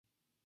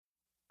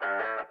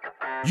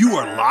You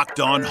are Locked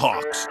On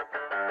Hawks,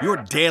 your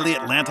daily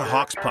Atlanta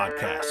Hawks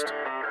podcast.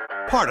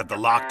 Part of the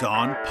Locked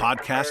On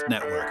Podcast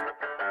Network.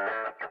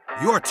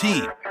 Your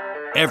team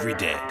every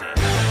day.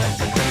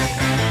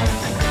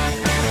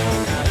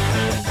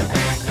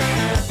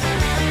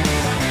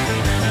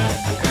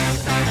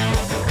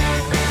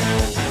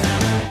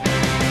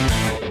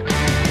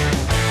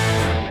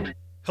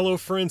 Hello,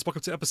 friends.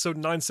 Welcome to episode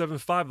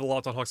 975 of the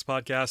Locked On Hawks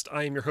podcast.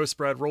 I am your host,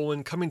 Brad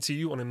Rowland, coming to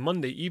you on a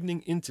Monday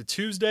evening into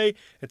Tuesday,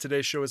 and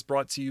today's show is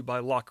brought to you by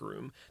Locker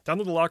Room.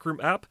 Download the Locker Room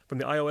app from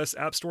the iOS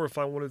App Store and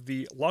find one of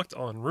the Locked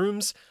On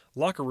rooms.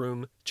 Locker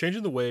Room,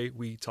 changing the way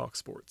we talk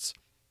sports.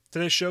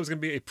 Today's show is going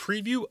to be a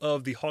preview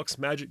of the Hawks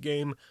Magic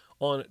game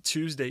on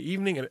Tuesday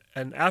evening,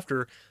 and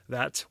after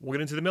that, we'll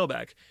get into the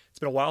mailbag. It's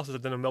been a while since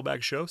I've done a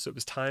mailbag show, so it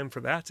was time for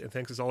that, and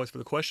thanks as always for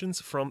the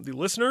questions from the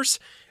listeners,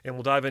 and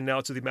we'll dive in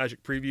now to the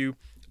Magic preview.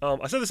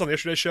 I said this on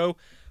yesterday's show,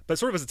 but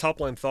sort of as a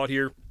top-line thought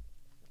here,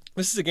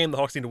 this is a game the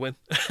Hawks need to win.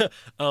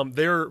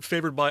 They're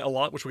favored by a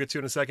lot, which we'll get to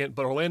in a second,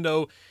 but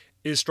Orlando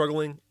is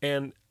struggling,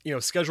 and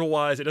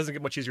schedule-wise, it doesn't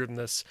get much easier than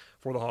this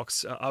for the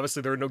Hawks.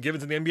 Obviously, there are no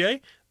givens in the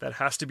NBA. That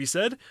has to be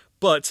said.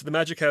 But the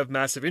Magic have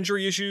massive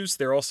injury issues.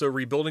 They're also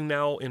rebuilding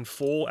now in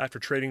full after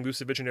trading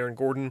Vucevic and Aaron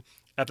Gordon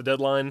at the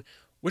deadline,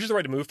 which is the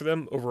right move for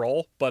them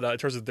overall. But in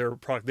terms of their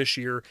product this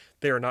year,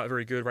 they are not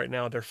very good right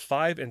now. They're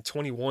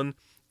 5-21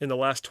 in the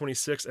last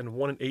 26 and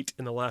 1-8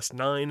 in the last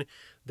 9.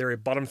 They're a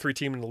bottom 3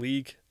 team in the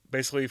league,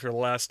 basically for the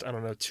last,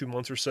 2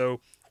 months or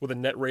so, with a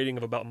net rating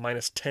of about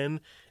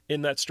 -10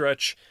 in that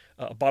stretch.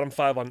 Bottom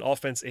 5 on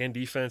offense and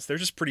defense. They're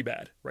just pretty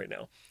bad right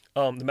now.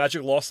 The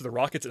Magic lost to the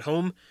Rockets at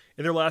home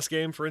in their last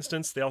game, for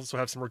instance. They also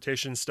have some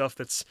rotation stuff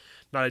that's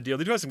not ideal.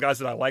 They do have some guys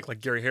that I like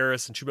Gary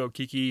Harris and Chuma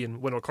Okeke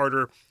and Wendell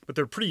Carter, but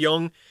they're pretty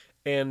young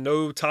and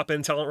no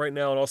top-end talent right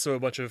now, and also a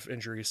bunch of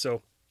injuries.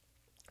 So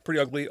pretty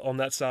ugly on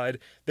that side.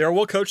 They are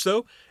well coached,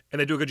 though,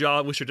 and they do a good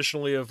job, at least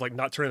traditionally, of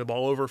not turning the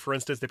ball over, for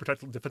instance. They protect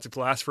the defensive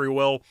glass very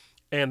well,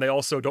 and they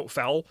also don't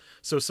foul.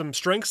 So some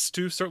strengths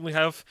to certainly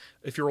have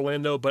if you're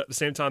Orlando, but at the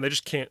same time, they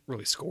just can't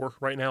really score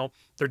right now.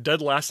 They're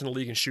dead last in the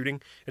league in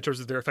shooting in terms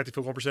of their effective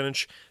field goal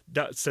percentage.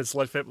 Since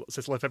late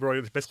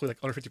February, they're basically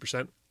under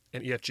 50%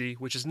 in EFG,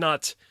 which is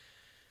not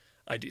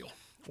ideal,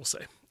 we'll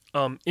say.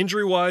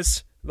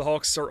 Injury-wise, the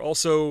Hawks are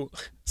also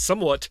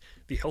somewhat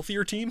the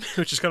healthier team,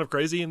 which is kind of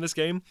crazy in this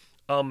game.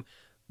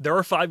 There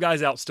are 5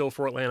 guys out still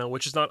for Atlanta,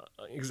 which is not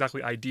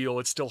exactly ideal.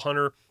 It's still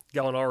Hunter,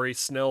 Gallinari,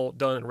 Snell,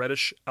 Dunn, and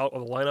Reddish out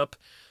of the lineup,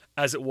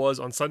 as it was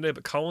on Sunday,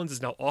 but Collins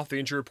is now off the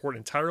injury report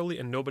entirely,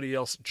 and nobody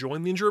else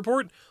joined the injury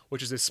report,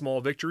 which is a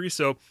small victory.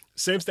 So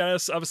same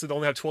status. Obviously, they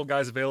only have 12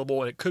 guys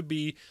available, and it could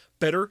be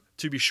better,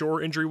 to be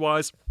sure,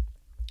 injury-wise,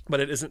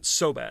 but it isn't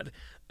so bad.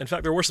 In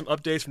fact, there were some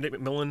updates from Nate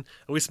McMillan,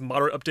 at least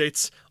moderate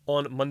updates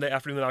on Monday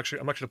afternoon. I'm actually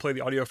going to play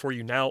the audio for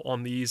you now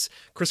on these.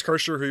 Chris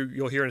Kirscher, who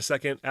you'll hear in a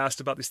second, asked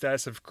about the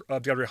status of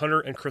DeAndre Hunter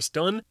and Chris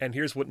Dunn, and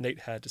here's what Nate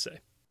had to say.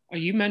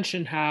 You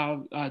mentioned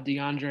how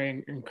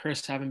DeAndre and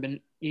Chris haven't been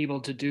able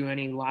to do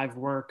any live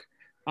work.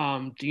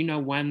 Do you know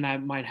when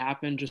that might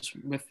happen, just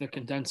with the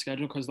condensed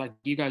schedule? Because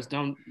you guys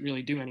don't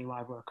really do any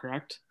live work,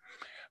 correct?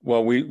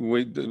 Well,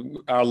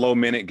 our low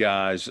minute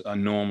guys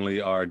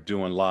normally are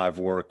doing live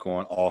work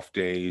on off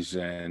days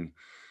and,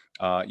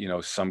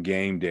 some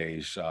game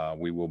days.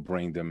 We will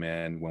bring them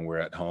in when we're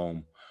at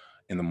home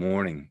in the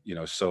morning,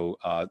 so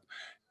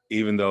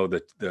even though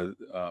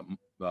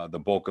the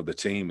bulk of the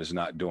team is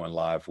not doing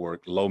live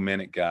work, low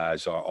minute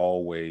guys are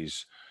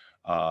always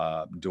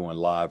doing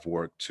live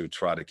work to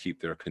try to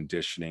keep their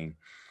conditioning,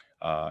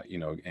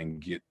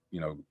 and get,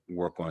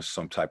 work on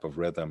some type of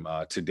rhythm.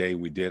 Today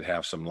we did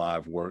have some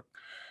live work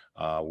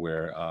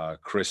where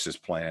Chris is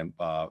playing,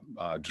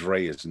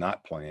 Dre is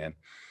not playing.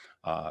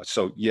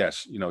 So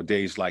yes,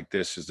 days like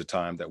this is the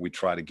time that we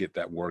try to get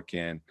that work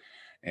in,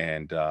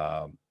 and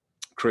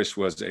Chris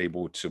was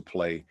able to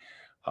play.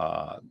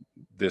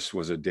 This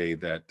was a day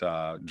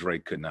that Dre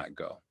could not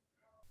go.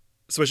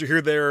 So as you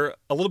hear there,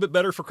 a little bit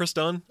better for Chris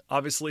Dunn.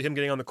 Obviously, him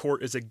getting on the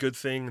court is a good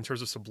thing in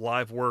terms of some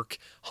live work.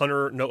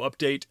 Hunter, no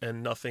update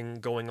and nothing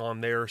going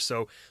on there.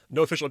 So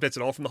no official updates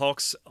at all from the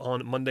Hawks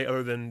on Monday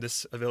other than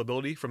this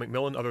availability from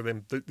McMillan, other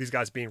than these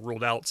guys being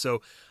ruled out.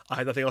 So I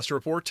have nothing else to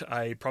report.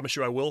 I promise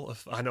you I will.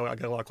 I know I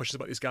get a lot of questions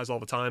about these guys all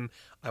the time.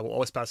 I will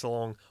always pass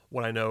along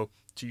what I know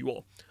to you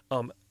all.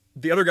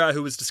 The other guy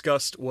who was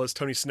discussed was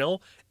Tony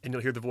Snell, and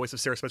you'll hear the voice of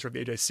Sarah Spencer of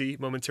the AJC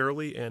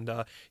momentarily. And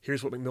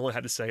here's what McMillan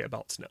had to say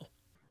about Snell.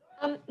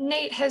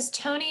 Nate, has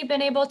Tony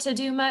been able to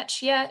do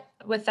much yet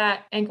with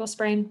that ankle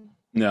sprain?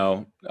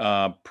 No,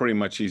 pretty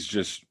much he's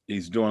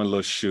doing a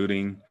little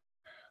shooting,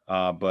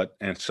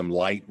 and some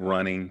light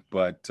running,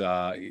 but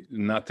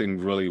nothing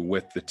really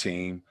with the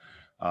team.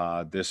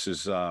 This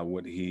is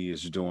what he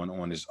is doing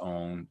on his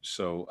own.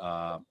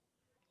 So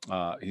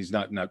he's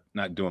not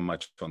doing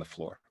much on the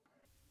floor.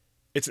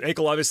 It's an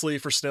ankle, obviously,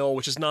 for Snell,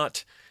 which is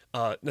not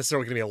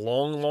necessarily going to be a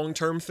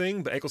long-term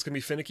thing, but ankles can be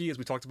finicky, as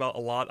we talked about a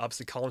lot.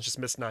 Obviously, Collins just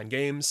missed 9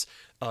 games.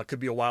 Could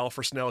be a while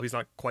for Snell. He's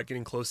not quite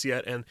getting close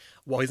yet. And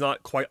while he's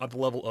not quite at the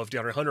level of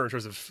DeAndre Hunter in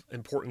terms of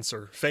importance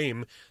or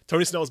fame,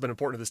 Tony Snell has been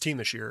important to this team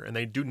this year, and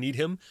they do need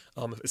him,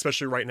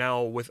 especially right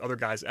now with other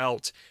guys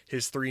out.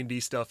 His 3-and-D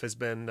stuff has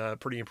been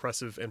pretty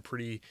impressive and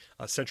pretty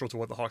central to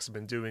what the Hawks have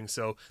been doing.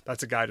 So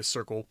that's a guy to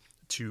circle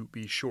to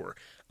be sure.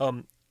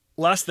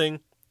 Last thing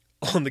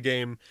on the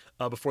game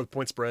before the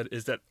point spread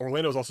is that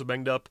Orlando is also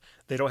banged up.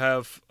 They don't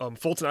have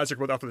Fulton Isaac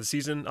both out for the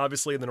season,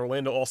 obviously, and then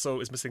Orlando also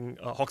is missing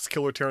Hawks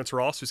killer Terrence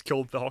Ross, who's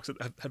killed the Hawks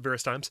at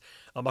various times.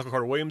 Michael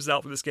Carter-Williams is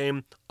out for this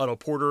game, Otto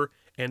Porter,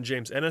 and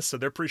James Ennis, so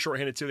they're pretty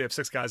short-handed too. They have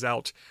 6 guys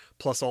out,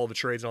 plus all the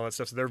trades and all that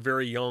stuff, so they're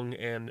very young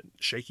and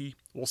shaky,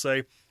 we'll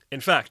say.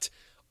 In fact,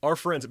 our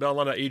friends at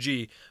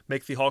BetOnline.ag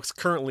make the Hawks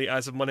currently,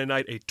 as of Monday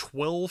night, a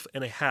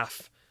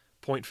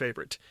 12.5-point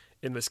favorite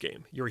in this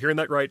game. You're hearing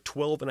that right,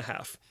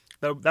 12.5.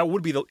 That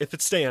would be, if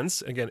it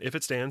stands,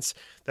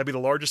 that'd be the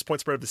largest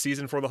point spread of the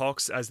season for the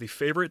Hawks as the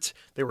favorite.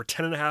 They were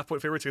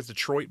 10.5-point favorites against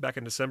Detroit back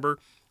in December.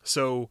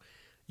 So,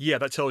 yeah,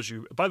 that tells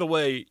you. By the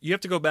way, you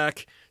have to go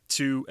back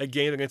to a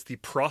game against the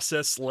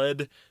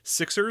process-led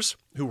Sixers,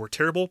 who were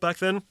terrible back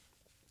then.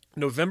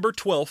 November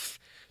 12th,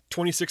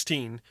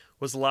 2016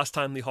 was the last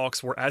time the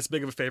Hawks were as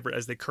big of a favorite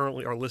as they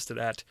currently are listed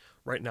at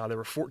right now. They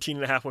were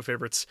 14.5-point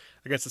favorites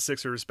against the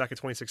Sixers back in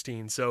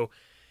 2016. So,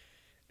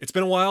 it's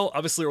been a while.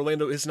 Obviously,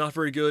 Orlando is not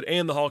very good,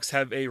 and the Hawks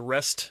have a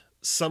rest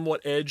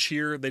somewhat edge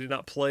here. They did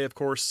not play, of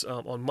course,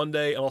 on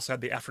Monday, and also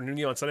had the afternoon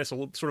game on Sunday,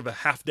 so sort of a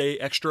half day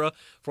extra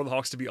for the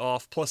Hawks to be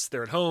off. Plus,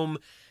 they're at home,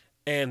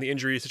 and the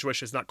injury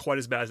situation is not quite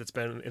as bad as it's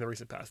been in the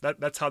recent past.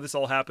 That's how this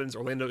all happens.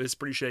 Orlando is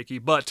pretty shaky,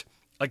 but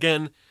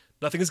again,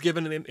 nothing is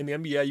given in the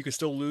NBA. You can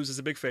still lose as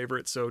a big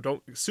favorite, so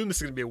don't assume this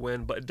is going to be a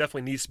win, but it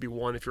definitely needs to be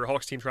one. If you're a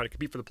Hawks team trying to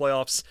compete for the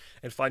playoffs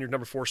and find your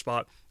number 4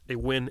 spot, a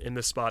win in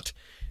this spot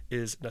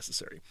is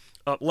necessary.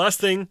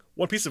 Last thing,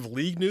 one piece of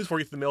league news before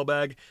we get to the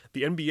mailbag.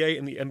 The NBA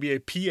and the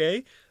NBA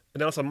PA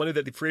announced on Monday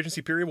that the free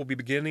agency period will be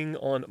beginning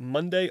on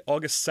Monday,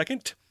 August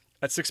 2nd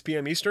at 6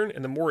 p.m. Eastern,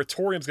 and the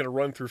moratorium is going to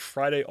run through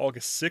Friday,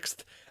 August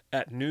 6th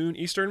at noon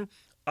Eastern.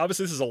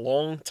 Obviously, this is a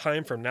long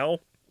time from now,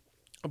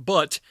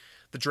 but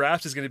the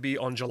draft is going to be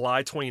on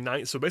July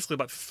 29th, so basically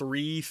about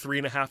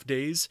 3.5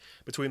 days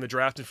between the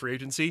draft and free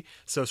agency,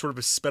 so sort of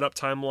a sped-up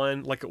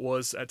timeline like it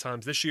was at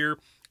times this year.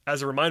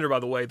 As a reminder, by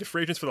the way, the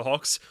free agents for the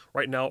Hawks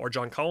right now are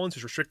John Collins,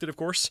 who's restricted, of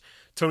course,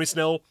 Tony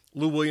Snell,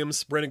 Lou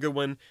Williams, Brandon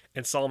Goodwin,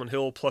 and Solomon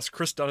Hill, plus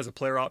Chris Dunn as a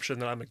player option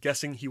that I'm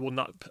guessing he will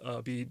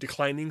not be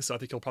declining, so I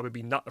think he'll probably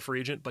be not a free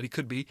agent, but he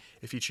could be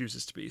if he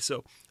chooses to be.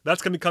 So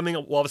that's going to be coming.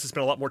 We'll obviously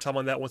spend a lot more time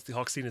on that once the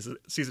Hawks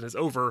season is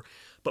over,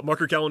 but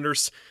mark your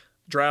calendars.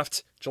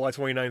 Draft, July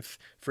 29th,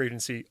 free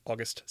agency,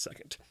 August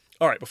 2nd.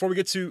 All right, before we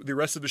get to the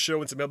rest of the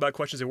show and some mailbag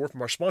questions and word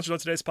from our sponsors on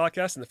today's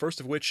podcast, and the first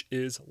of which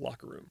is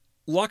Locker Room.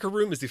 Locker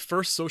Room is the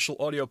first social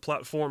audio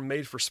platform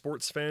made for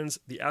sports fans.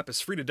 The app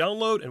is free to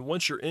download, and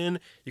once you're in,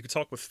 you can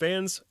talk with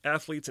fans,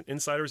 athletes, and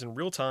insiders in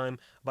real time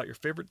about your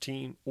favorite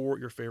team or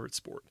your favorite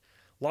sport.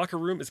 Locker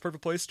Room is the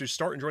perfect place to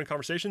start and join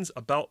conversations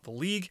about the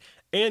league,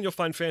 and you'll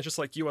find fans just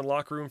like you in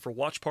Locker Room for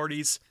watch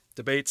parties,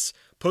 debates,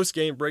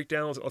 post-game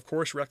breakdowns, of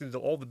course, reacting to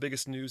all the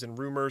biggest news and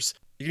rumors.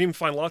 You can even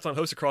find Locked On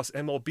hosts across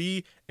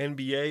MLB,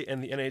 NBA,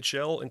 and the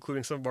NHL,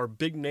 including some of our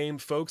big-name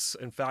folks.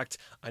 In fact,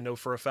 I know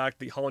for a fact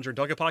the Hollinger and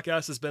Duncan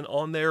podcast has been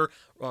on there,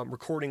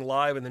 recording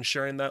live and then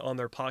sharing that on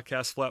their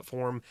podcast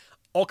platform.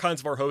 All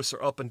kinds of our hosts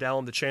are up and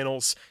down the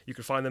channels. You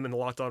can find them in the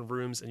Locked On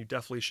rooms, and you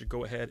definitely should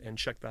go ahead and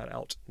check that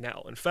out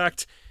now. In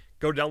fact,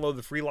 go download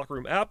the free Locker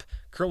Room app,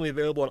 currently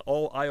available on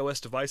all iOS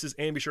devices,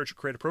 and be sure to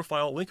create a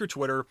profile, link your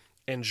Twitter,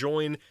 and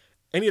join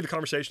any of the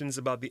conversations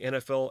about the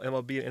NFL,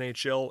 MLB, and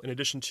NHL, in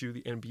addition to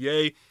the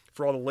NBA,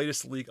 for all the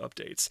latest league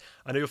updates.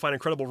 I know you'll find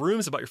incredible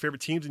rooms about your favorite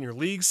teams in your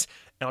leagues,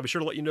 and I'll be sure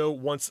to let you know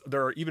once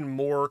there are even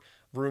more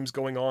rooms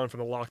going on from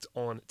the Locked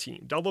On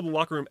team. Download the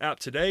Locker Room app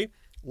today.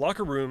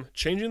 Locker Room,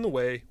 changing the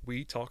way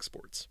we talk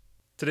sports.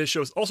 Today's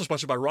show is also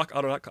sponsored by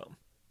RockAuto.com.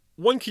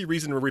 One key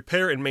reason to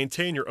repair and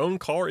maintain your own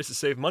car is to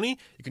save money.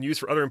 You can use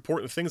for other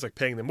important things like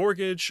paying the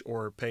mortgage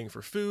or paying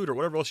for food or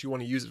whatever else you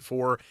want to use it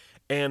for.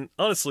 And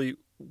honestly,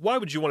 why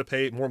would you want to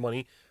pay more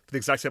money for the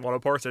exact same auto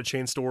parts at a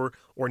chain store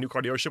or a new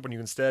car dealership when you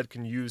instead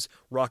can use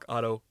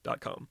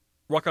RockAuto.com?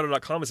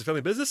 RockAuto.com is a family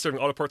business serving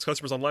auto parts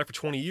customers online for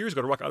 20 years.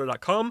 Go to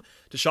RockAuto.com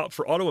to shop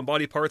for auto and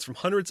body parts from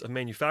hundreds of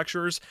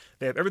manufacturers.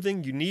 They have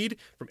everything you need,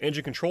 from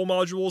engine control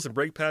modules and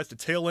brake pads to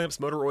tail lamps,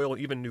 motor oil,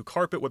 and even new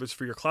carpet, whether it's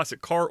for your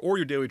classic car or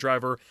your daily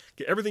driver.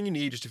 Get everything you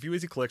need, just a few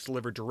easy clicks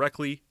delivered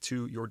directly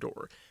to your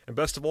door. And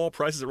best of all,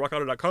 prices at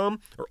RockAuto.com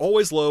are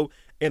always low,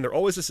 and they're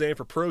always the same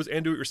for pros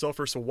and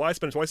do-it-yourselfers, so why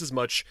spend twice as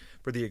much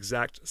for the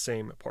exact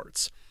same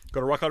parts? Go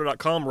to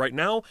RockAuto.com right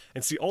now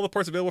and see all the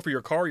parts available for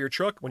your car or your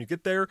truck. When you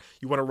get there,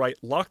 you want to write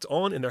Locked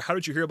On in their How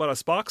Did You Hear About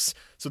Us box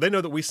so they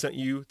know that we sent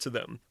you to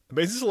them.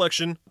 Amazing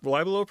selection,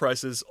 reliable low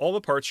prices, all the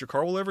parts your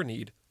car will ever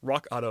need.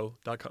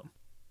 RockAuto.com.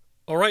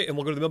 All right, and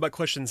we'll go to the mailbag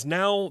questions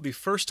now. The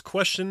first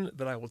question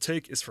that I will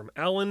take is from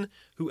Alan,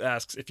 who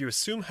asks, if you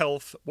assume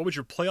health, what would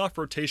your playoff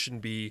rotation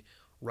be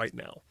right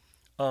now.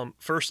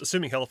 First,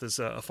 assuming health is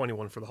a funny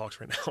one for the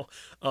Hawks right now.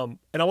 And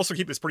I'll also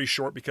keep this pretty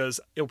short because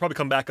it'll probably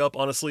come back up,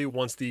 honestly,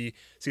 once the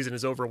season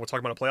is over and we'll talk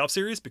about a playoff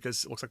series,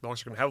 because it looks like the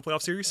Hawks are going to have a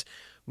playoff series,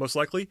 most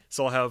likely.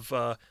 So I'll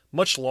have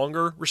much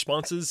longer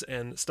responses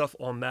and stuff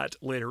on that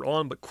later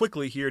on. But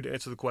quickly here to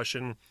answer the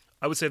question,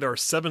 I would say there are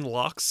 7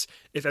 locks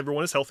if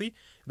everyone is healthy.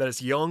 That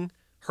is Young,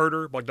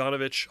 Huerter,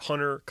 Bogdanovich,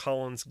 Hunter,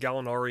 Collins,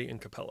 Gallinari, and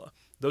Capella.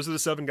 Those are the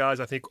 7 guys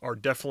I think are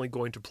definitely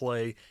going to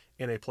play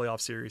in a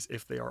playoff series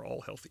if they are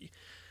all healthy.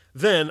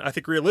 Then, I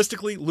think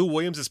realistically, Lou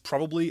Williams is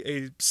probably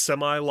a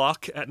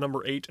semi-lock at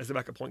number 8 as the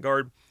backup point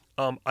guard.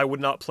 I would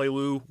not play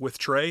Lou with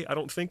Trey, I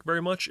don't think,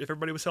 very much if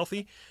everybody was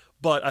healthy.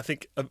 But I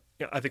think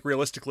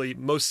realistically,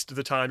 most of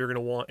the time you're going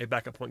to want a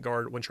backup point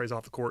guard when Trey's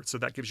off the court, so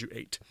that gives you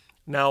 8.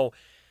 Now,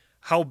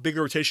 how big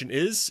the rotation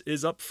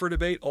is up for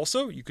debate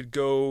also. You could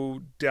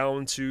go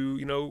down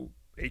to,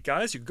 8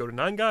 guys. You could go to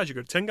 9 guys. You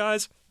could go to 10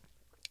 guys.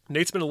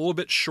 Nate's been a little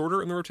bit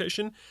shorter in the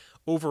rotation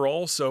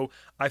overall, so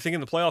I think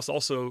in the playoffs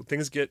also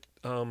things get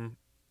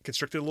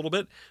constricted a little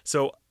bit.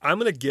 So I'm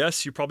going to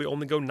guess you probably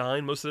only go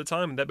 9 most of the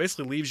time, and that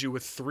basically leaves you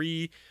with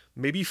 3,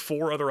 maybe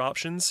 4 other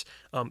options.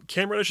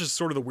 Cam Reddish is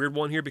sort of the weird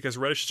one here because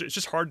Reddish, it's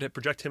just hard to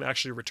project him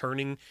actually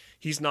returning.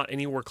 He's not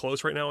anywhere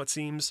close right now, it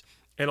seems,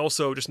 and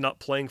also just not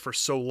playing for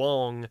so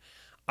long.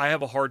 I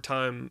have a hard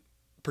time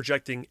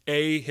projecting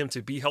A, him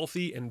to be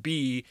healthy, and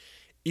B,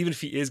 even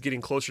if he is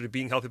getting closer to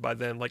being healthy by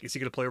then, like, is he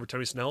going to play over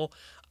Tony Snell?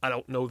 I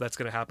don't know that's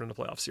going to happen in the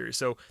playoff series.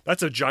 So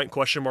that's a giant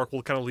question mark.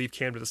 We'll kind of leave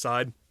Cam to the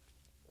side.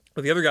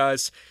 But the other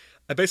guys,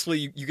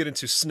 basically you get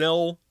into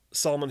Snell,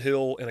 Solomon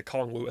Hill, and a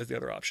Kongwu as the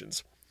other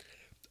options.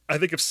 I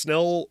think if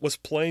Snell was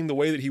playing the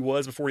way that he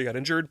was before he got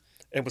injured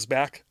and was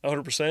back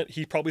 100%,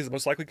 he probably is the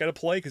most likely guy to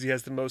play because he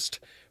has the most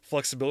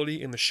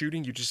flexibility in the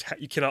shooting.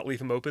 You cannot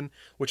leave him open,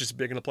 which is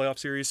big in the playoff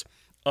series.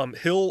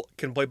 Hill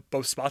can play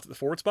both spots at the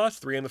forward spots,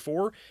 3 and the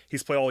 4.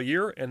 He's played all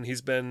year, and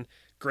he's been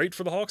great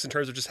for the Hawks in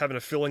terms of just having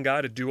a fill-in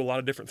guy to do a lot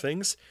of different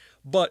things.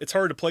 But it's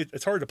hard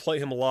to play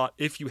him a lot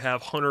if you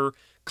have Hunter,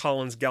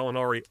 Collins,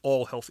 Gallinari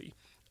all healthy.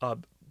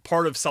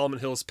 Part of Solomon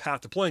Hill's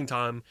path to playing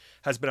time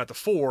has been at the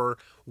 4,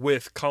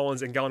 with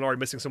Collins and Gallinari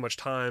missing so much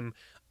time,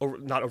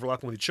 not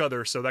overlapping with each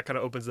other, so that kind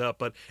of opens it up.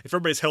 But if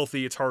everybody's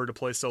healthy, it's harder to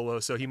play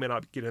solo, so he may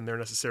not get in there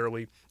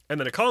necessarily. And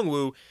then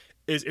Okongwu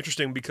is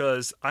interesting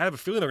because I have a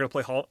feeling they're going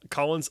to play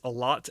Collins a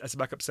lot as a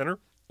backup center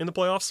in the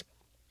playoffs.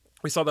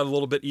 We saw that a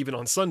little bit even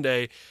on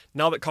Sunday.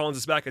 Now that Collins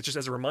is back, it's just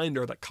as a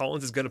reminder that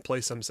Collins is going to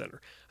play some center.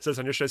 I said this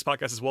on yesterday's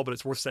podcast as well, but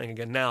it's worth saying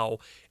again now.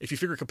 If you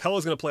figure Capella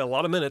is going to play a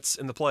lot of minutes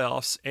in the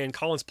playoffs and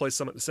Collins plays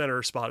some at the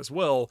center spot as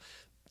well,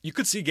 you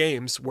could see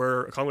games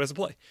where Okongwu doesn't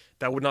play.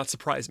 That would not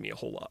surprise me a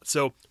whole lot.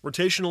 So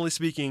rotationally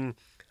speaking,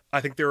 I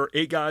think there are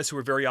 8 guys who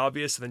are very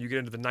obvious, and then you get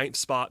into the 9th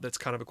spot that's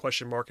kind of a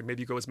question mark, and maybe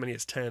you go as many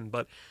as 10,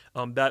 but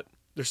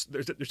there's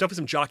definitely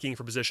some jockeying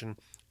for position,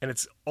 and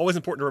it's always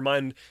important to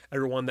remind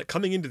everyone that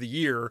coming into the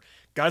year,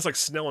 guys like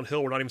Snell and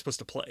Hill were not even supposed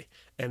to play,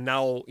 and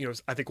now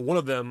I think one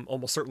of them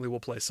almost certainly will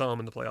play some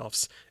in the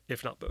playoffs,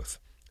 if not both.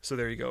 So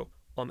there you go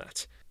on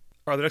that.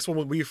 All right, the next one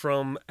will be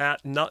from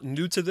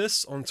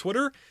 @NotNewToThis on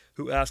Twitter,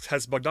 who asks,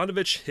 has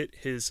Bogdanovich hit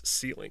his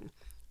ceiling?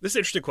 This is an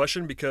interesting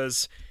question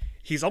because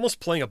he's almost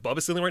playing above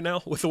his ceiling right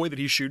now with the way that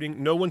he's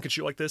shooting. No one can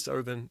shoot like this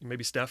other than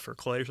maybe Steph or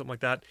Clay or something like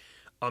that.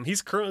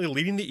 He's currently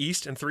leading the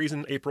East in threes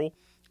in April,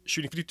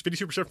 shooting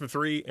 52% from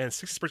 3 and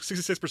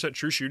 66%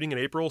 true shooting in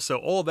April. So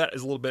all of that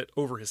is a little bit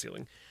over his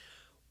ceiling.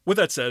 With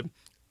that said,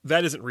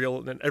 that isn't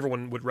real, and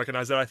everyone would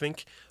recognize that, I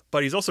think.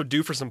 But he's also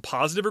due for some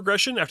positive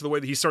regression after the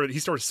way that he started. He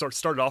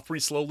started off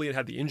pretty slowly and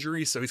had the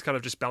injury, so he's kind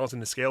of just balancing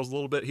the scales a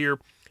little bit here.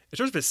 In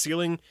terms of his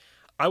ceiling,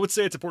 I would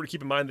say it's important to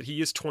keep in mind that he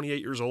is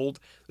 28 years old.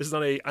 This is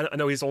not I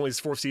know he's only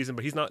his 4th season,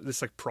 but he's not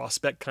this like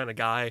prospect kind of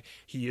guy.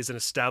 He is an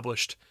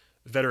established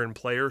veteran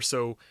player,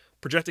 so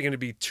projecting him to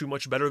be too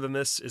much better than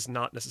this is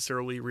not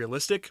necessarily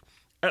realistic.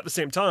 At the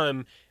same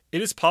time,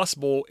 it is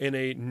possible in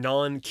a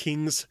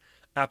non-Kings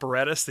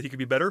apparatus that he could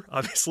be better,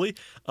 obviously.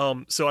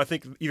 So I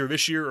think either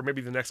this year or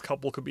maybe the next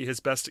couple could be his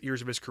best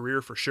years of his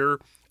career for sure.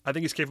 I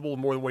think he's capable of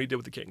more than what he did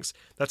with the Kings.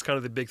 That's kind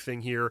of the big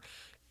thing here.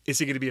 Is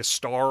he going to be a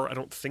star? I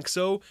don't think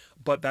so,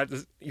 but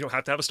you don't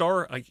have to have a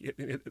star.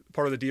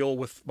 Part of the deal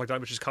with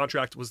Bogdanovich's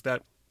contract was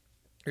that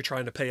you're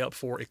trying to pay up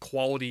for a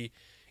quality,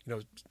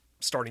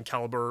 starting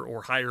caliber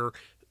or higher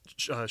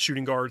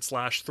shooting guard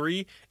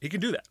 /3. He can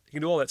do that. He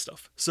can do all that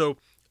stuff. So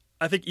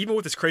I think even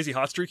with this crazy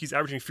hot streak, he's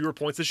averaging fewer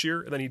points this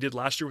year than he did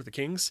last year with the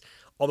Kings,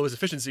 although his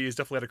efficiency is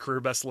definitely at a career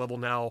best level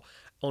now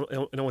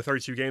in only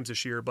 32 games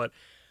this year. But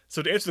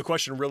so to answer the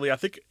question, really, I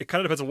think it kind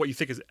of depends on what you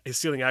think his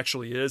ceiling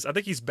actually is. I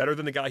think he's better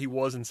than the guy he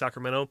was in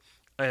Sacramento,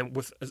 and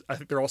I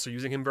think they're also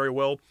using him very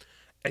well,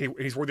 and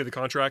he's worthy of the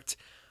contract.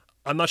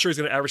 I'm not sure he's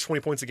going to average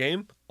 20 points a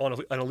game on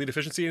elite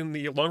efficiency in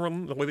the long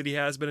run, the way that he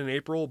has been in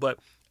April, but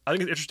I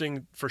think it's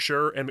interesting for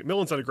sure, and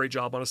McMillan's done a great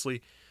job,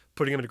 honestly,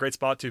 putting him in a great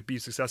spot to be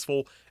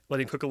successful,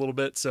 letting him cook a little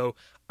bit. So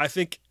I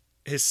think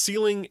his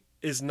ceiling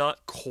is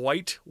not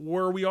quite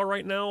where we are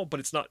right now, but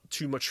it's not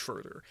too much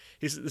further.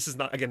 This is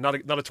not a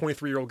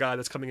 23-year-old guy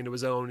that's coming into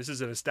his own. This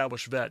is an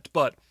established vet,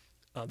 but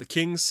the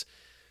Kings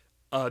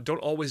don't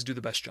always do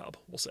the best job,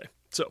 we'll say.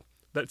 So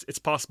it's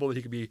possible that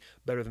he could be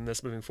better than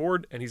this moving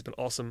forward, and he's been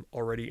awesome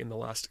already in the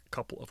last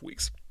couple of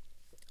weeks.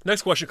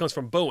 Next question comes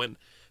from Bowen,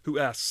 who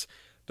asks,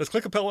 does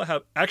Clint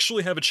Capella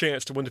actually have a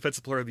chance to win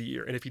Defensive Player of the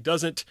Year? And if he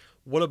doesn't,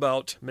 what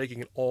about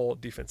making an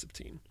all-defensive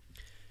team?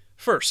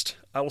 First,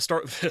 I will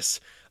start with this.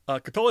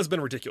 Capella has been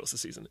ridiculous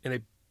this season in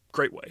a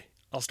great way.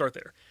 I'll start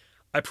there.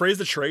 I praised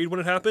the trade when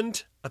it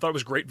happened. I thought it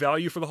was great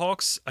value for the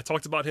Hawks. I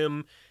talked about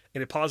him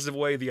in a positive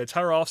way the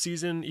entire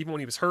offseason, even when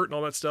he was hurt and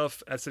all that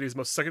stuff. I said he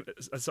was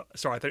I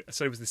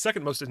said he was the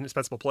second most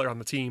indispensable player on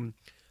the team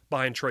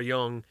behind Trae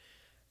Young.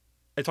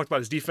 I talked about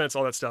his defense,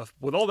 all that stuff.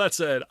 With all that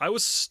said, I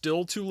was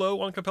still too low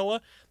on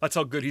Capella. That's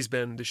how good he's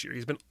been this year.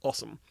 He's been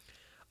awesome.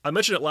 I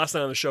mentioned it last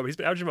night on the show, but he's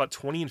been averaging about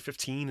 20 and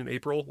 15 in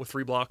April with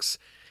 3 blocks.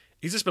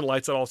 He's just been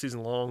lights out all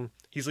season long.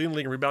 He's leading the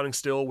league in rebounding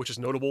still, which is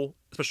notable,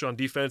 especially on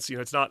defense. You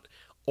know, it's not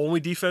only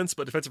defense,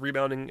 but defensive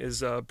rebounding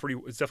is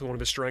it's definitely one of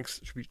his strengths,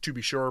 to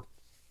be sure.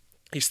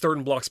 He's third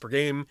in blocks per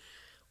game,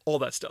 all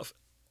that stuff.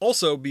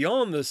 Also,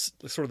 beyond this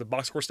sort of the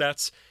box score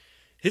stats,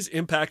 his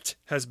impact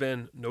has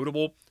been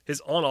notable.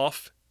 His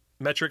on-off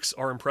metrics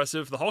are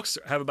impressive. The Hawks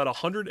have about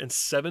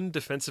 107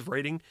 defensive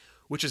rating,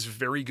 which is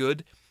very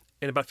good,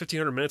 in about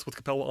 1,500 minutes with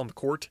Capella on the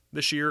court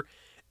this year.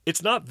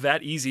 It's not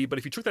that easy, but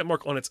if you took that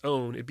mark on its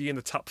own, it'd be in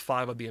the top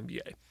 5 of the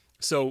NBA.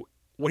 So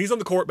when he's on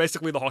the court,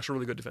 basically the Hawks are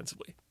really good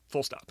defensively.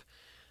 Full stop.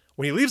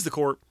 When he leaves the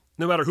court,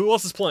 no matter who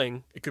else is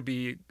playing, it could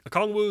be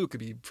Okongwu, it could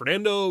be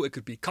Fernando, it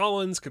could be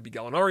Collins, it could be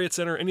Gallinari at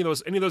center, any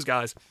of those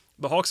guys,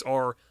 the Hawks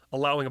are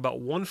allowing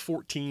about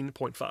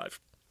 114.5,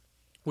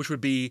 which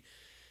would be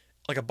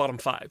like a bottom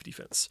 5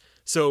 defense.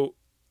 So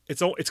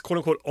it's quote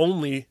unquote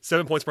only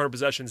 7 points per 100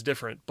 possessions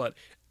different, but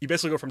you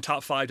basically go from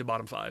top 5 to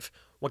bottom 5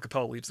 when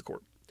Capella leaves the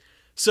court.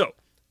 So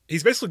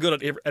he's basically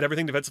good at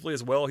everything defensively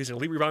as well. He's an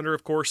elite rebounder,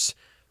 of course.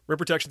 Rim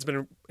protection's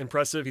been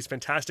impressive. He's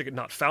fantastic at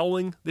not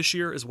fouling this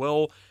year as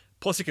well.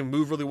 Plus, he can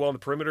move really well on the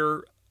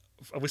perimeter,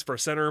 at least for a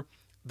center.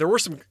 There were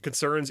some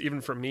concerns, even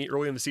from me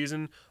early in the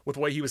season, with the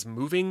way he was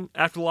moving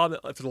after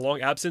the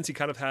long absence. He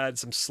kind of had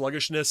some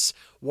sluggishness,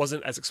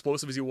 wasn't as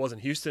explosive as he was in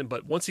Houston.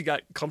 But once he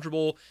got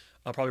comfortable,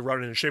 probably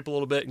rounded into shape a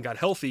little bit and got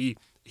healthy,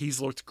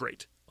 he's looked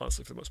great,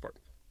 honestly, for the most part.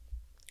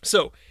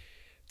 So,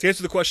 to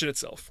answer the question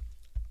itself,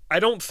 I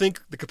don't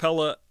think the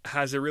Capella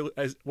has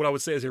what I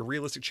would say is a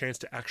realistic chance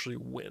to actually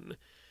win.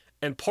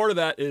 And part of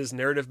that is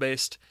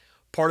narrative-based.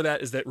 Part of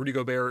that is that Rudy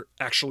Gobert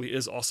actually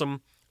is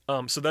awesome.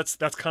 So that's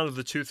kind of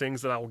the two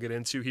things that I will get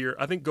into here.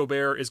 I think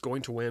Gobert is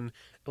going to win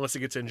unless he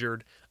gets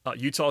injured.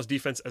 Utah's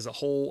defense as a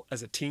whole,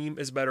 as a team,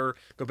 is better.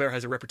 Gobert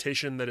has a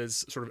reputation that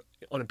is sort of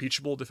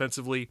unimpeachable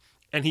defensively,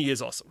 and he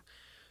is awesome.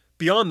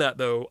 Beyond that,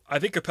 though, I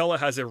think Capella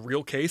has a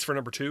real case for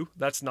number 2.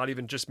 That's not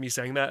even just me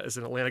saying that as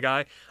an Atlanta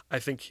guy. I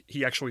think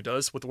he actually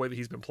does with the way that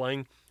he's been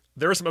playing.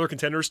 There are some other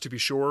contenders, to be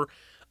sure,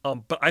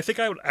 but I think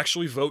I would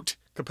actually vote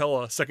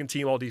Capella second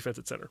team all defense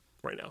at center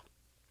right now,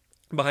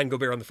 behind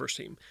Gobert on the first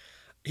team.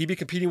 He'd be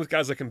competing with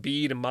guys like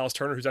Embiid and Miles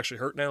Turner, who's actually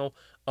hurt now.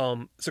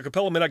 So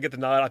Capella may not get the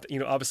nod.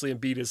 Obviously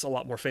Embiid is a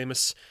lot more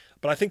famous,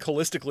 but I think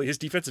holistically his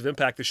defensive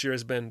impact this year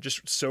has been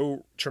just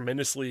so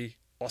tremendously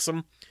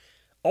awesome.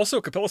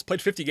 Also, Capella's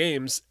played 50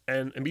 games,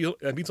 and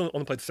Embiid's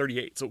only played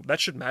 38, so that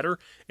should matter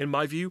in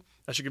my view.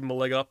 That should give him a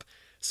leg up.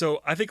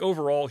 So I think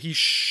overall I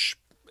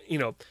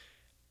don't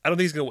think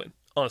he's going to win,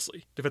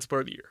 honestly, Defensive Player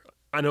of the Year.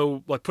 I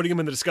know, like, putting him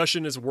in the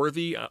discussion is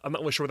worthy. I'm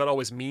not really sure what that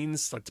always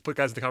means, like, to put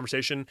guys in the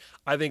conversation.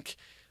 I think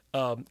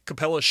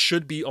Capella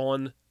should be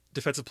on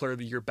Defensive Player of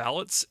the Year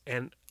ballots,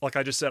 and like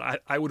I just said,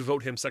 I would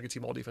vote him second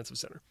team all defensive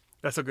center.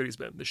 That's how good he's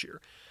been this year.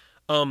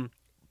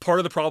 Part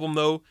of the problem,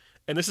 though,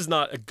 and this is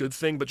not a good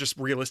thing, but just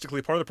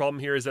realistically, part of the problem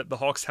here is that the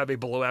Hawks have a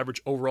below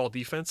average overall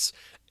defense,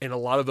 and a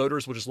lot of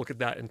voters will just look at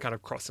that and kind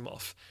of cross him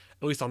off,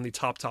 at least on the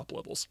top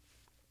levels.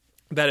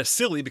 That is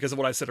silly because of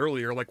what I said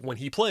earlier. Like, when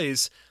he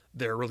plays,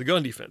 they're really good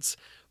on defense.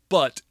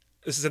 But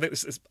this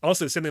is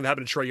honestly the same thing that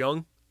happened to Trae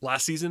Young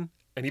last season,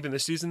 and even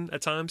this season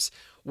at times,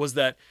 was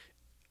that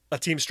a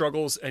team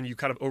struggles and you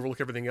kind of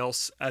overlook everything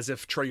else as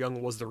if Trae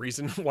Young was the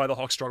reason why the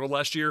Hawks struggled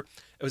last year.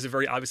 It was a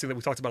very obvious thing that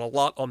we talked about a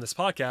lot on this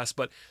podcast,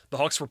 but the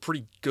Hawks were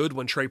pretty good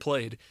when Trae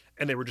played,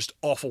 and they were just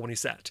awful when he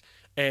sat.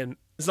 And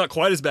it's not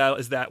quite as bad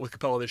as that with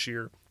Capella this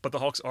year, but the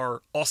Hawks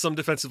are awesome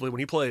defensively when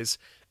he plays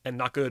and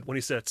not good when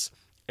he sits.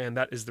 And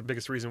that is the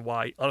biggest reason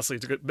why, honestly,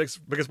 it's a good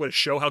biggest way to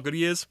show how good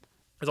he is.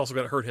 It's also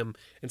going to hurt him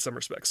in some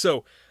respects.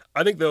 So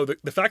I think, though,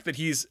 the fact that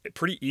he's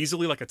pretty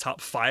easily like a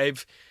top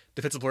 5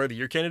 Defensive Player of the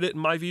Year candidate, in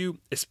my view,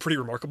 is pretty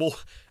remarkable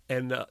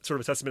and sort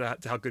of a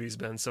testament to how good he's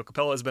been. So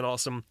Capella has been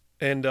awesome.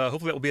 And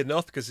hopefully that will be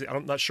enough, because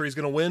I'm not sure he's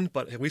going to win,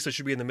 but at least it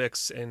should be in the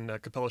mix, and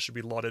Capella should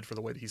be lauded for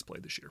the way that he's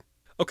played this year.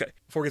 Okay,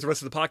 before we get to the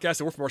rest of the podcast,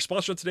 a word from our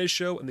sponsor on today's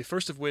show, and the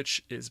first of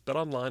which is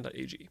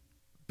BetOnline.ag.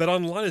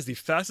 BetOnline is the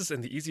fastest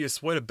and the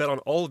easiest way to bet on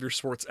all of your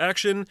sports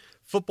action.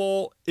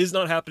 Football is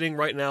not happening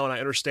right now, and I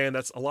understand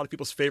that's a lot of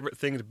people's favorite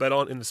thing to bet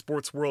on in the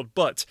sports world,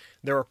 but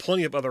there are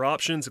plenty of other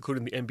options,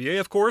 including the NBA,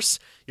 of course.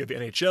 You have the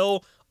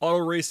NHL, auto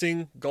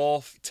racing,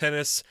 golf,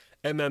 tennis,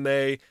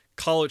 MMA,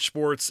 college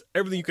sports,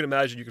 everything you can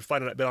imagine you can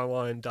find it at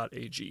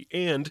betonline.ag.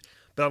 And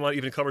BetOnline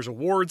even covers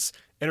awards,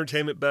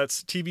 entertainment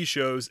bets, TV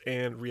shows,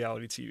 and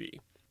reality TV.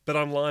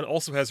 BetOnline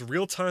also has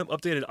real-time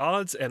updated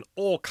odds and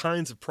all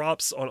kinds of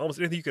props on almost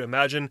anything you can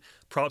imagine.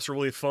 Props are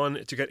really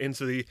fun to get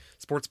into the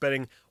sports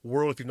betting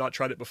world if you've not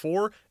tried it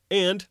before.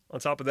 And on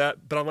top of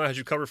that, BetOnline has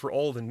you covered for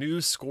all the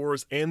news,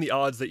 scores, and the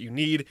odds that you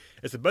need.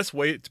 It's the best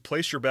way to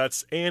place your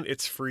bets, and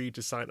it's free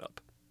to sign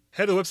up.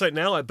 Head to the website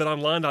now at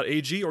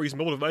betonline.ag or use a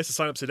mobile device to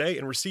sign up today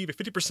and receive a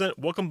 50%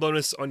 welcome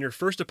bonus on your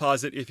first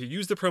deposit if you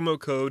use the promo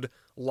code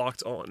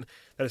LOCKEDON.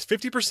 That is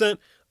 50%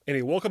 and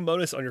a welcome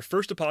bonus on your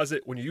first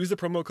deposit when you use the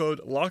promo code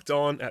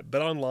LOCKEDON at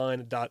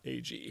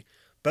betonline.ag.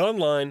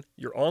 BetOnline,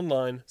 your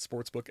online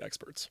sportsbook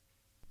experts.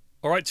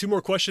 All right, 2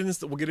 more questions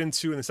that we'll get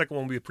into, and the second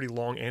one will be a pretty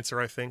long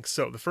answer, I think.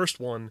 So the first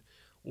one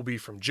will be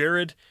from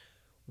Jared.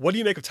 What do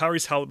you make of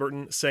Tyrese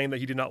Halliburton saying that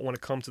he did not want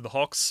to come to the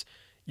Hawks?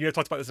 You know, I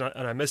talked about this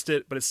and I missed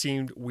it, but it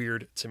seemed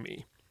weird to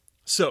me.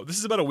 So this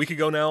is about a week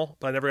ago now,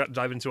 but I never got to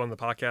dive into it on the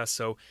podcast.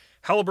 So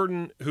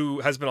Halliburton,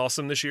 who has been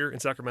awesome this year in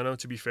Sacramento,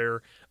 to be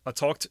fair,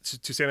 talked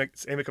to Sam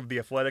Amick of The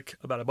Athletic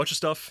about a bunch of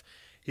stuff.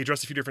 He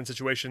addressed a few different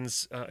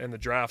situations in the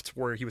draft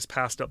where he was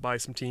passed up by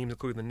some teams,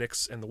 including the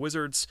Knicks and the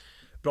Wizards.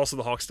 But also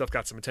the Hawks stuff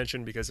got some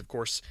attention because, of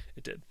course,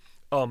 it did.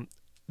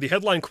 The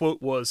headline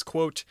quote was,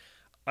 quote,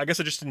 "I guess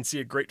I just didn't see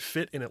a great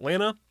fit in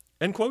Atlanta,"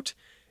 end quote.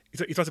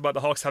 He talked about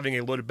the Hawks having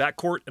a loaded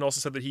backcourt and also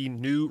said that he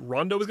knew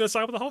Rondo was going to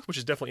sign with the Hawks, which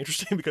is definitely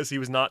interesting because he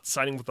was not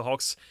signing with the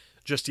Hawks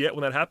just yet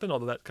when that happened,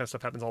 although that kind of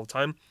stuff happens all the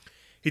time.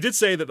 He did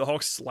say that the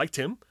Hawks liked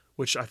him,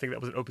 which I think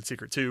that was an open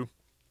secret too,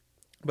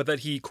 but that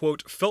he,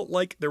 quote, "felt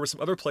like there were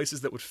some other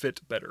places that would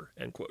fit better,"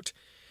 end quote.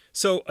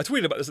 So I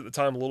tweeted about this at the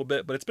time a little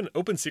bit, but it's been an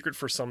open secret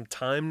for some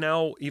time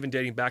now, even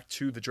dating back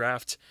to the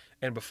draft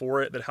and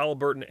before it, that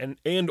Halliburton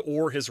and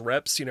or his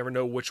reps, you never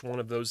know which one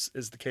of those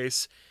is the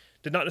case,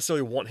 did not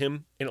necessarily want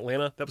him in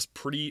Atlanta. That was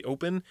pretty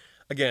open.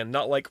 Again,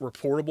 not like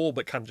reportable,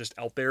 but kind of just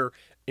out there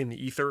in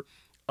the ether.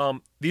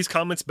 These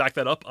comments back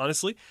that up,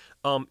 honestly.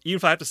 Even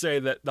if I have to say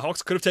that the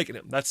Hawks could have taken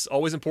him. That's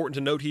always important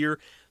to note here.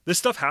 This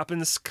stuff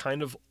happens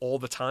kind of all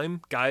the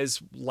time.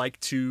 Guys like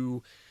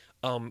to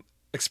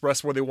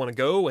express where they want to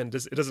go, and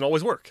it doesn't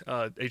always work.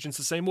 Agents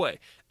the same way,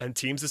 and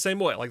teams the same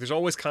way. Like, there's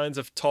always kinds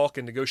of talk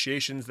and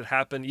negotiations that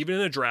happen, even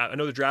in a draft. I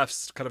know the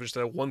draft's kind of just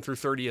a 1 through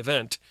 30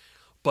 event,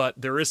 but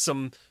there is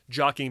some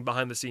jockeying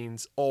behind the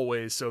scenes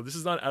always, so this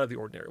is not out of the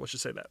ordinary. Let's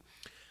just say that.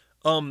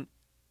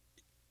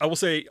 I will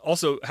say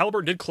also,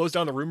 Halliburton did close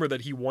down the rumor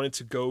that he wanted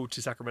to go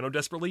to Sacramento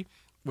desperately,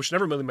 which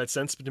never really made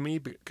sense to me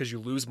because you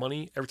lose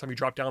money every time you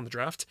drop down the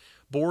draft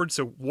board.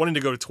 So wanting to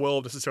go to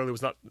 12 necessarily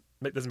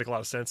doesn't make a lot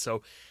of sense.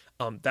 So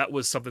that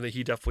was something that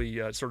he definitely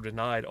sort of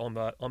denied on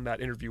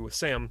that interview with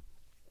Sam.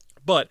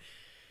 But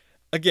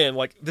again,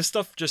 like, this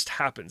stuff just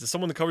happens. As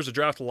someone that covers the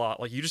draft a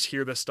lot, like, you just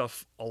hear this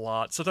stuff a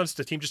lot. Sometimes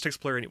the team just takes a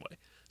player anyway.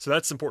 So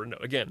that's important to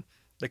note. Again,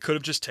 they could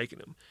have just taken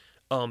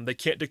him. They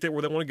can't dictate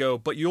where they want to go,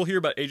 but you'll hear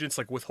about agents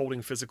like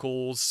withholding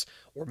physicals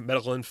or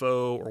medical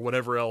info or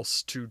whatever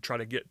else to try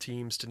to get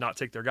teams to not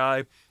take their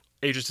guy.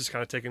 Agents just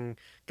kind of taking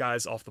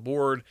guys off the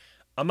board.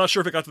 I'm not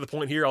sure if it got to the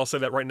point here. I'll say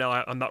that right now.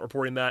 I'm not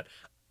reporting that.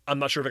 I'm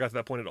not sure if it got to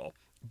that point at all.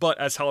 But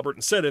as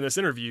Halliburton said in this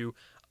interview,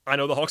 I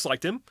know the Hawks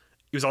liked him.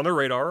 He was on their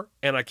radar,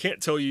 and I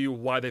can't tell you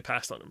why they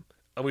passed on him,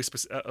 at least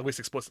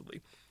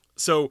explicitly.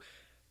 So,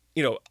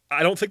 you know,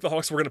 I don't think the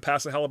Hawks were going to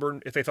pass on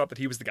Halliburton if they thought that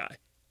he was the guy.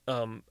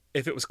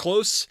 If it was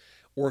close,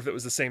 or if it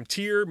was the same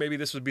tier, maybe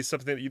this would be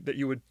something that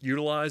you would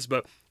utilize,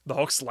 but the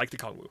Hawks liked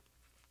Okongwu.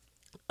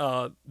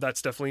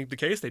 That's definitely the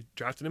case. They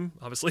drafted him,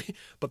 obviously,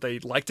 but they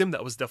liked him.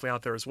 That was definitely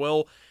out there as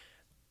well.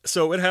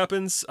 So it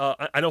happens.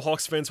 I know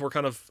Hawks fans were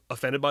kind of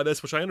offended by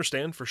this, which I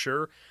understand for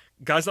sure.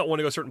 Guys not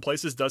wanting to go certain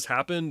places does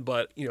happen,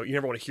 but you know, you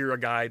never want to hear a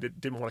guy that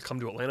didn't want to come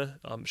to Atlanta.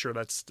 I'm sure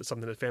that's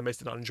something that the fan base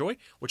did not enjoy,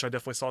 which I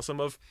definitely saw some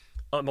of.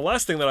 The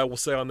last thing that I will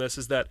say on this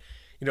is that,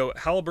 you know,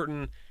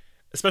 Halliburton,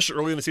 especially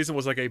early in the season,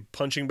 was like a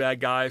punching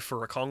bag guy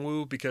for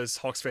Okongwu because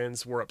Hawks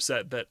fans were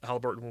upset that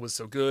Halliburton was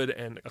so good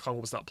and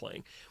Okongwu was not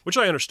playing, which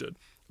I understood.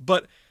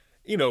 But,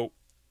 you know,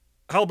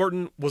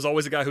 Halliburton was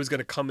always a guy who's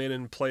going to come in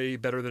and play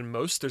better than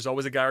most. There's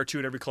always a guy or two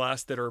in every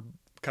class that are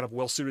kind of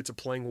well suited to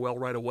playing well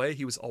right away.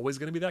 He was always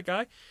going to be that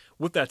guy.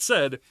 With that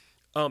said,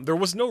 there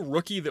was no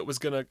rookie that was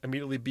going to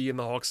immediately be in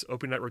the Hawks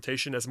opening night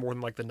rotation as more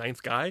than like the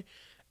 9th guy.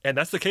 And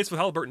that's the case with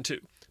Halliburton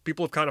too.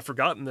 People have kind of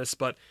forgotten this,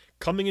 but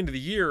coming into the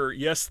year,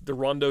 yes, the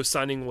Rondo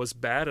signing was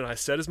bad, and I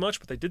said as much,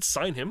 but they did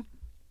sign him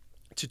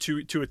to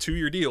a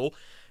 2-year deal.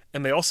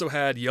 And they also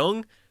had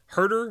Young,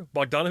 Herter,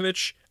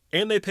 Bogdanovich,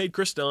 and they paid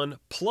Chris Dunn,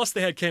 plus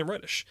they had Cam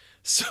Reddish.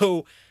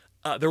 So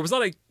there was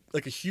not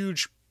a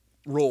huge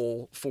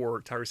role for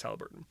Tyrese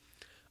Halliburton.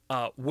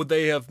 Would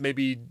they have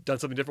maybe done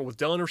something different with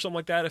Dunn or something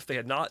like that if they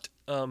had not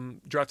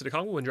drafted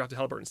Okongwu and drafted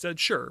Halliburton instead?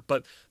 Sure,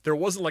 but there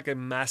wasn't like a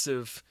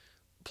massive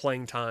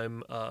playing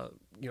time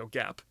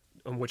gap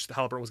in which the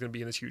Halliburton was going to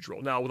be in this huge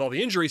role. Now, with all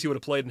the injuries, he would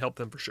have played and helped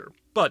them for sure.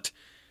 But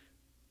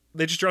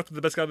they just drafted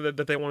the best guy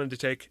that they wanted to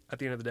take at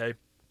the end of the day.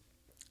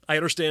 I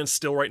understand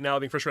still right now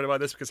being frustrated by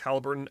this because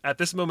Halliburton, at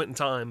this moment in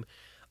time,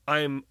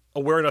 I'm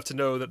aware enough to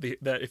know that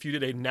if you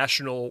did a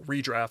national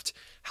redraft,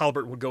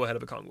 Halliburton would go ahead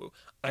of Okongwu.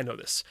 I know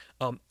this.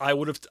 I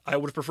would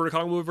have preferred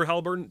Okongwu over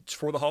Halliburton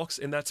for the Hawks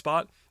in that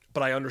spot,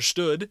 but I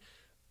understood.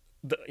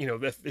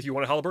 If you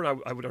want a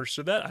Halliburton, I would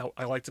understood that.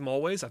 I liked him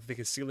always. I think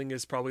his ceiling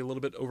is probably a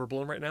little bit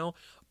overblown right now,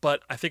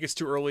 but I think it's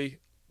too early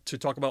to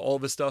talk about all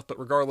of this stuff. But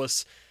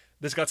regardless,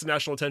 this got some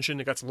national attention.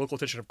 It got some local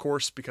attention, of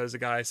course, because the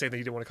guy saying that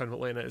he didn't want to come to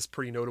Atlanta is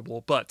pretty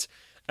notable. But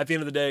at the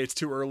end of the day, it's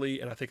too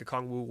early, and I think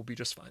Okongwu will be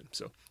just fine.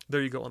 So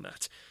there you go on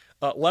that.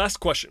 Last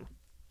question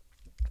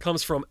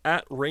comes from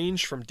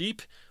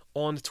 @RangeFromDeep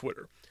on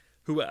Twitter,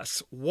 who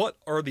asks, what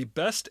are the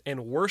best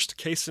and worst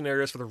case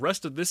scenarios for the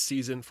rest of this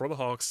season for the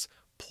Hawks,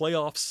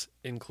 playoffs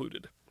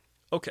included?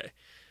 Okay,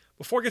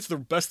 before I get to the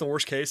best and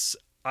worst case,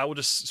 I will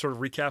just sort of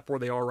recap where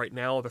they are right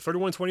now. They're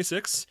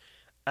 31-26.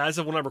 As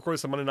of when I record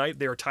this on Monday night,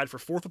 they are tied for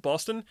 4th with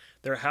Boston.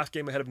 They're a half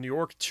game ahead of New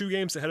York, 2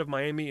 games ahead of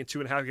Miami, and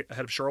 2.5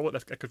 ahead of Charlotte.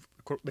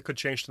 That could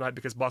change tonight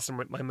because Boston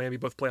and Miami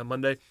both play on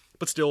Monday.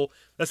 But still,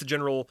 that's the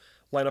general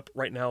lineup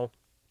right now.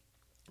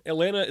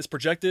 Atlanta is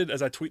projected,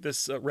 as I tweet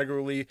this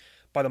regularly,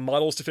 by the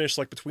models to finish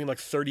between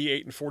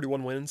 38 and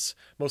 41 wins,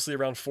 mostly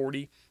around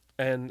 40.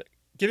 And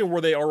given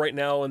where they are right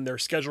now and their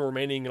schedule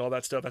remaining and all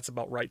that stuff, that's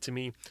about right to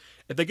me.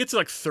 If they get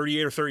to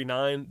 38 or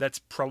 39, that's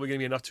probably going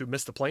to be enough to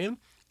miss the play-in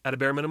at a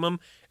bare minimum.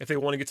 If they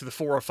want to get to the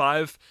 4 or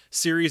 5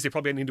 series, they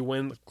probably need to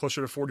win closer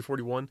to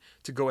 40-41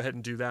 to go ahead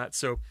and do that.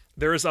 So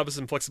there is obviously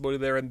some flexibility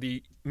there. And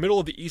the middle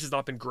of the East has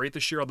not been great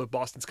this year, although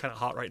Boston's kind of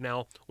hot right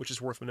now, which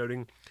is worth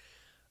noting.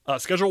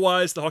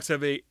 Schedule-wise, the Hawks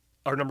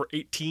are number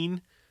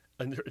 18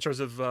 in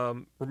terms of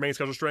remaining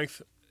schedule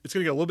strength. It's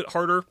going to get a little bit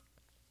harder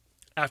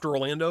after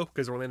Orlando,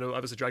 because Orlando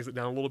obviously drags it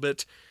down a little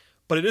bit.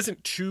 But it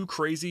isn't too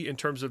crazy in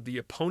terms of the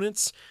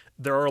opponents.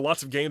 There are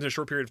lots of games in a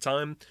short period of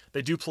time.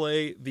 They do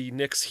play the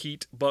Knicks,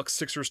 Heat, Bucks,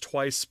 Sixers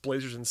twice,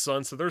 Blazers, and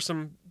Suns. So there's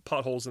some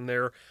potholes in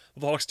there.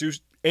 The Hawks do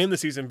end the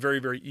season very,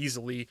 very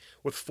easily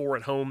with 4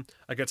 at home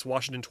against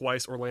Washington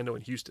twice, Orlando,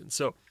 and Houston.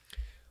 So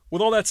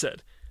with all that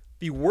said,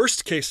 the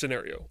worst case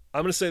scenario,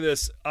 I'm going to say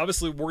this.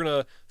 Obviously, we're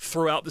going to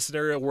throw out the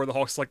scenario where the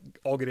Hawks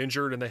all get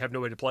injured and they have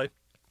no way to play.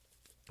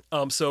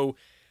 So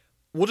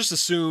we'll just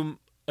assume,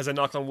 as I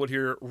knock on wood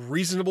here,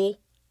 reasonable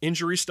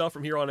injury stuff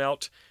from here on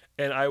out,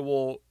 and I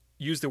will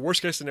use the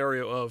worst case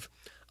scenario of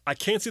I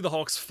can't see the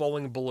Hawks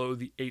falling below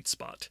the 8th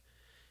spot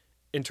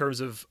in terms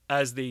of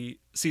as the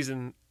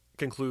season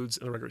concludes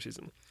in the regular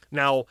season.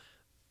 Now,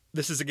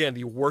 this is again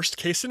the worst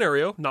case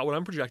scenario, not what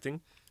I'm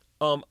projecting.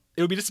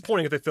 It would be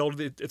disappointing if they fell to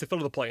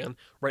the play-in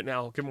right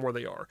now, given where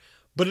they are.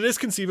 But it is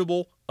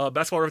conceivable.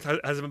 Basketball Reference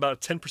has about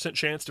a 10%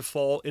 chance to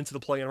fall into the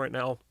play-in right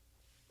now,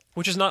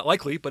 which is not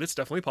likely, but it's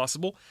definitely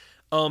possible.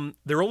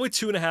 They're only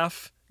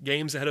 2.5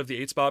 games ahead of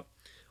the 8th spot.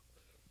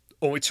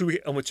 Only two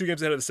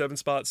games ahead of the 7th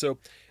spot. So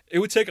it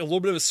would take a little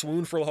bit of a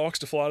swoon for the Hawks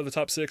to fall out of the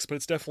top 6, but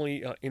it's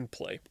definitely in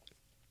play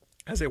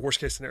as a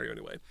worst-case scenario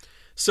anyway.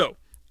 So,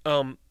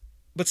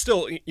 but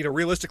still,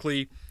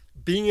 realistically,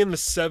 being in the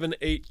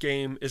 7-8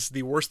 game is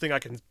the worst thing I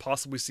can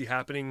possibly see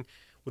happening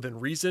within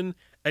reason.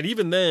 And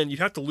even then, you'd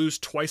have to lose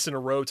twice in a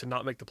row to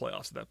not make the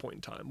playoffs at that point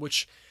in time,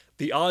 which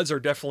the odds are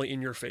definitely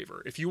in your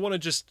favor. If you want to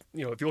just,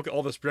 if you look at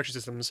all those projection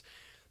systems,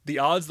 the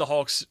odds the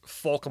Hawks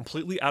fall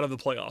completely out of the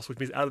playoffs, which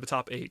means out of the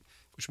top 8,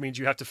 which means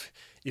you have to,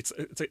 it's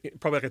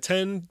probably a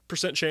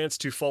 10% chance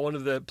to fall into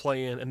the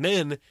play-in, and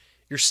then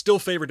you're still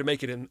favored to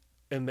make it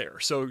in there.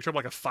 So you're talking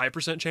like a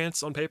 5%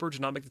 chance on paper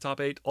to not make the top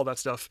 8, all that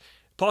stuff.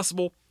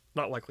 Possible,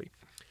 not likely.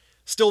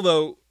 Still,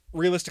 though,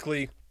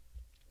 realistically,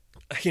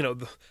 I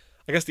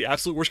guess the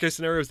absolute worst case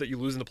scenario is that you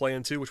lose in the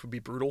play-in too, which would be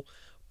brutal.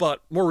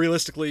 But more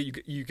realistically,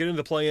 you get into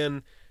the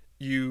play-in,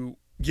 you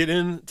get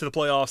into the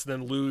playoffs, and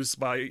then lose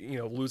by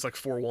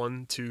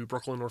 4-1 to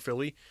Brooklyn or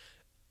Philly,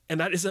 and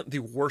that isn't the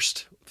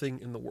worst thing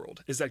in the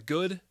world. Is that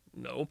good?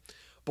 No.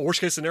 But worst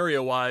case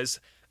scenario wise,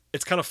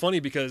 it's kind of funny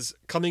because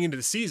coming into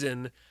the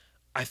season,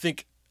 I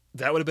think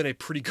that would have been a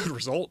pretty good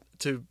result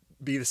to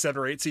be the 7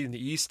 or 8 seed in the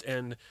East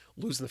and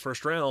lose in the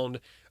first round.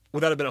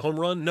 Would that have been a home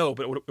run? No,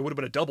 but it would have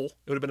been a double.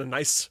 It would have been a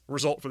nice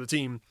result for the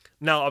team.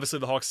 Now, obviously,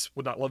 the Hawks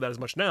would not love that as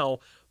much now,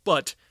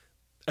 but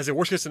as a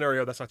worst-case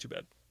scenario, that's not too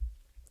bad.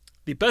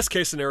 The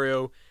best-case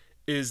scenario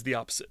is the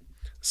opposite.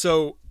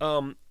 So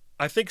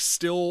I think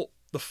still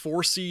the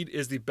 4 seed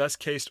is the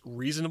best-case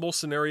reasonable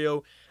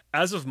scenario.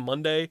 As of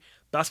Monday,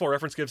 Basketball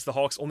Reference gives the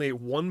Hawks only a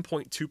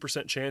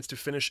 1.2% chance to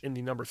finish in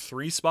the number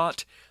 3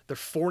 spot. They're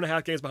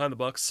 4.5 games behind the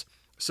Bucks,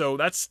 so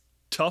that's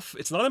tough.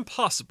 It's not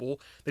impossible.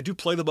 They do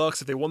play the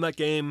Bucks. If they won that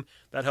game,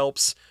 that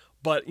helps.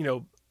 But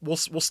we'll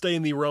stay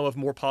in the realm of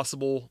more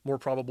possible, more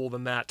probable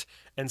than that,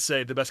 and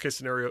say the best case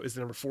scenario is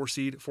the number 4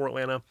 seed for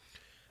Atlanta.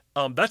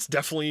 That's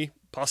definitely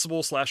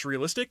possible /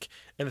 realistic,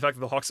 and the fact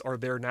that the Hawks are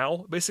there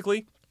now,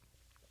 basically.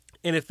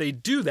 And if they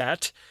do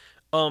that,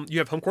 you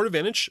have home court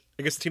advantage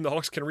against the team the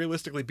Hawks can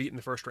realistically beat in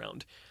the first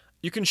round.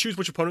 You can choose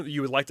which opponent that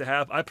you would like to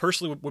have. I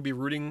personally would be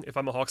rooting, if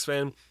I'm a Hawks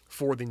fan,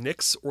 for the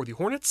Knicks or the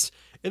Hornets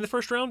in the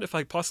first round, if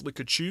I possibly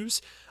could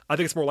choose. I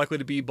think it's more likely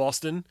to be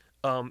Boston,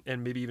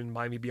 and maybe even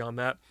Miami beyond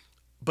that.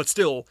 But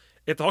still,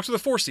 if the Hawks are the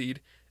 4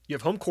 seed, you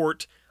have home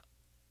court.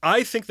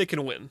 I think they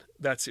can win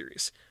that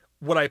series.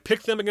 Would I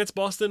pick them against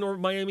Boston or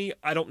Miami?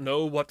 I don't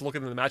know. We'll have to look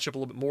into the matchup a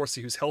little bit more,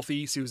 see who's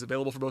healthy, see who's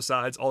available for both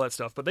sides, all that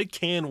stuff. But they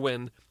can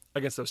win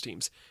against those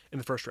teams in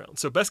the first round.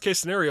 So best case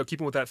scenario,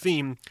 keeping with that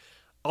theme,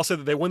 I'll say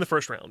that they win the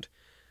first round.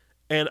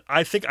 And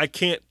I think I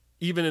can't,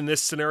 even in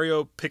this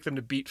scenario, pick them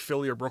to beat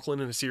Philly or Brooklyn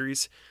in a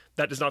series.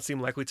 That does not seem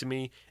likely to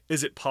me.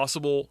 Is it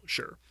possible?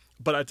 Sure.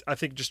 But I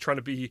think just trying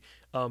to be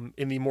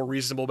in the more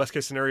reasonable best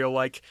case scenario,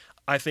 like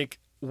I think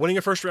winning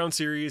a first round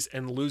series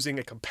and losing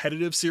a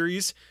competitive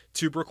series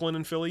to Brooklyn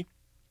and Philly,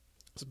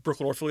 so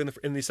Brooklyn or Philly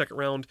in the second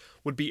round,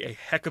 would be a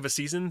heck of a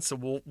season. So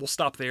we'll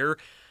stop there.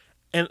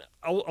 And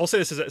I'll say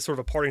this as sort of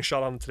a parting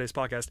shot on today's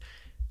podcast.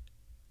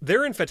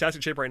 They're in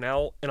fantastic shape right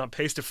now and on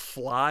pace to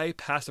fly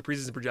past the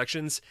preseason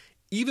projections,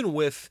 even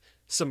with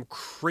some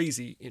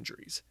crazy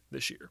injuries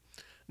this year.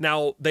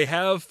 Now, they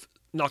have,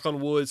 knock on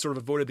wood, sort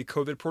of avoided the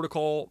COVID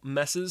protocol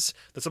messes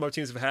that some other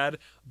teams have had,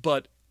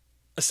 but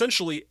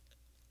essentially,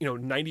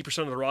 90%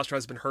 of the roster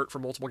has been hurt for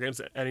multiple games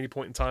at any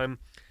point in time.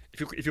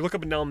 If you look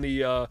up and down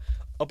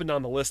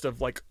the list of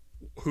like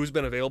who's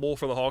been available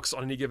for the Hawks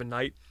on any given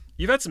night,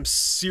 you've had some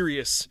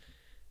serious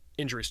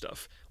injury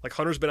stuff. Like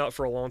Hunter's been out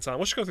for a long time.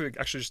 Let's just go through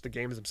actually just the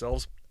games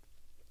themselves.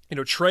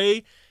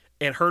 Trey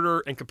and Herter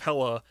and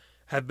Capella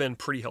have been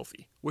pretty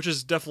healthy, which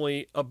is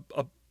definitely a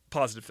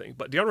positive thing.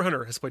 But DeAndre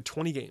Hunter has played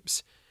 20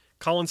 games.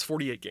 Collins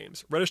 48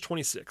 games. Reddish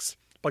 26.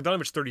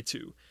 Bogdanovich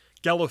 32.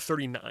 Gallo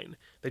 39.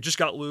 They just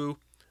got Lou.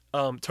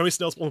 Tony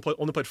Snell's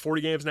only played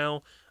 40 games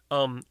now.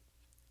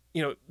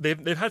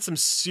 They've had some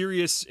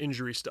serious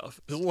injury stuff.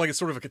 Does it look like it's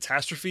sort of a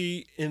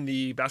catastrophe in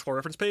the Basketball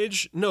Reference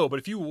page? No, but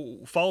if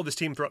you follow this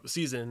team throughout the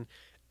season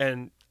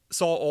and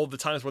saw all the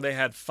times where they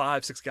had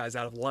 5-6 guys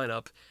out of the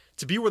lineup,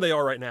 to be where they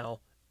are right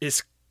now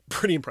is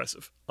pretty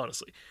impressive,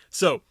 honestly.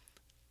 So,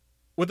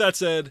 with that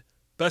said,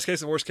 best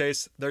case and worst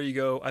case, there you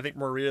go. I think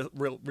more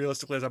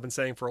realistically, as I've been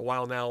saying for a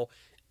while now,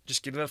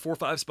 just get in that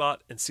 4-5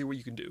 spot and see what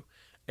you can do.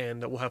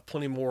 And we'll have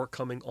plenty more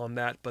coming on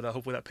that, but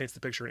hopefully that paints the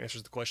picture and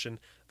answers the question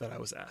that I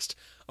was asked.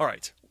 All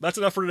right, that's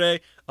enough for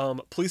today.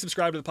 Please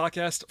subscribe to the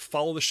podcast,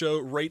 follow the show,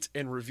 rate,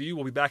 and review.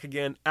 We'll be back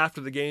again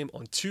after the game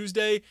on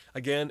Tuesday.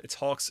 Again, it's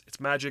Hawks, it's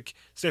Magic,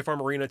 State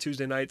Farm Arena,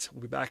 Tuesday night.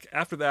 We'll be back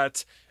after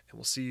that, and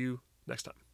we'll see you next time.